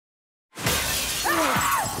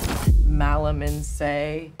Malum and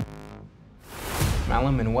say.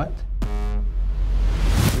 Malum and what?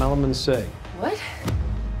 Malum and say. What?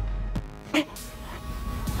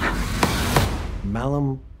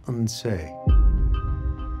 Malum and say.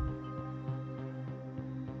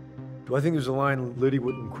 Do I think there's a line Liddy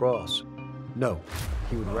wouldn't cross? No,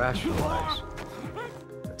 he would rationalize.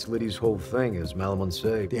 That's Liddy's whole thing, is malum and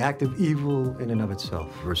se, the act of evil in and of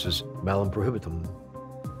itself, versus malum prohibitum,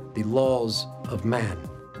 the laws of man.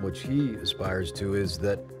 What she aspires to is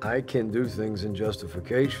that I can do things in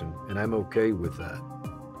justification, and I'm okay with that.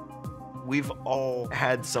 We've all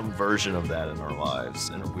had some version of that in our lives,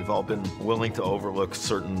 and we've all been willing to overlook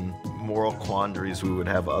certain moral quandaries we would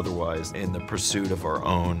have otherwise in the pursuit of our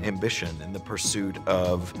own ambition, in the pursuit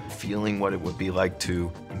of feeling what it would be like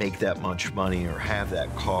to make that much money or have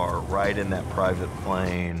that car, ride in that private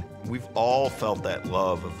plane. We've all felt that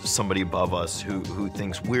love of somebody above us who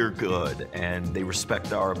thinks we're good and they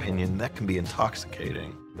respect our opinion. That can be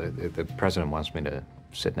intoxicating. The president wants me to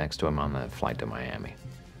sit next to him on the flight to Miami.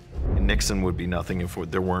 And Nixon would be nothing if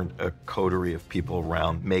there weren't a coterie of people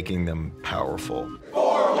around making them powerful.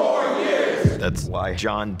 4 more years! That's why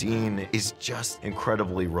John Dean is just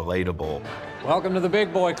incredibly relatable. Welcome to the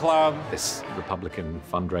big boy club. This Republican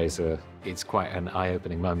fundraiser, it's quite an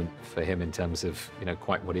eye-opening moment for him in terms of,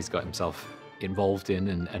 quite what he's got himself involved in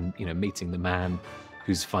and meeting the man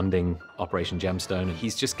who's funding Operation Gemstone. And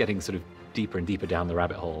he's just getting sort of deeper and deeper down the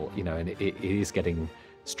rabbit hole, and it is getting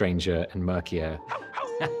stranger and murkier.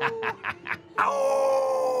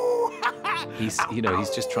 He's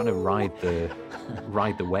just trying to ride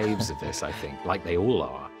the waves of this, I think, like they all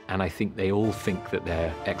are. And I think they all think that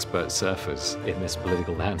they're expert surfers in this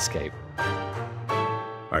political landscape.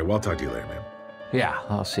 All right, well, I'll talk to you later, man. Yeah,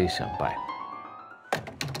 I'll see you soon. Bye.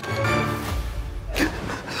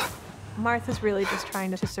 Martha's really just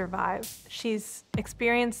trying to survive. She's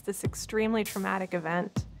experienced this extremely traumatic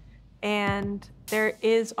event, and there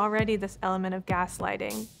is already this element of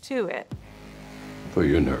gaslighting to it. For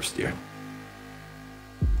your nerves, dear.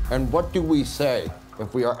 And what do we say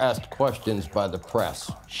if we are asked questions by the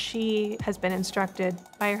press? She has been instructed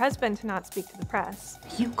by her husband to not speak to the press.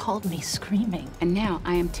 You called me screaming, and now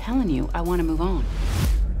I am telling you I want to move on.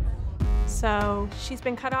 So she's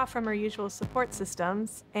been cut off from her usual support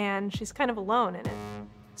systems, and she's kind of alone in it.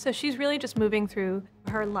 So she's really just moving through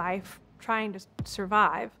her life, trying to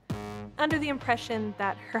survive, under the impression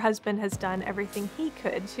that her husband has done everything he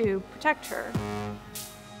could to protect her.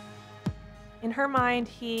 In her mind,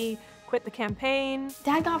 he quit the campaign.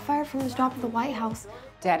 Dad got fired from his job at the White House.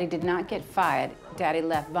 Daddy did not get fired. Daddy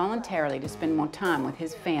left voluntarily to spend more time with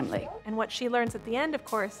his family. And what she learns at the end, of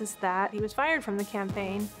course, is that he was fired from the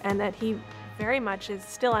campaign and that he very much is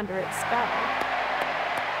still under its spell.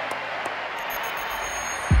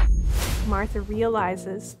 Martha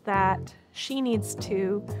realizes that she needs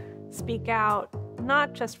to speak out,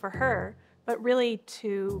 not just for her, but really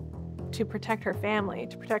to protect her family,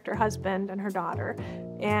 to protect her husband and her daughter.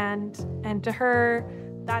 And to her,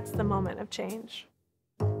 that's the moment of change.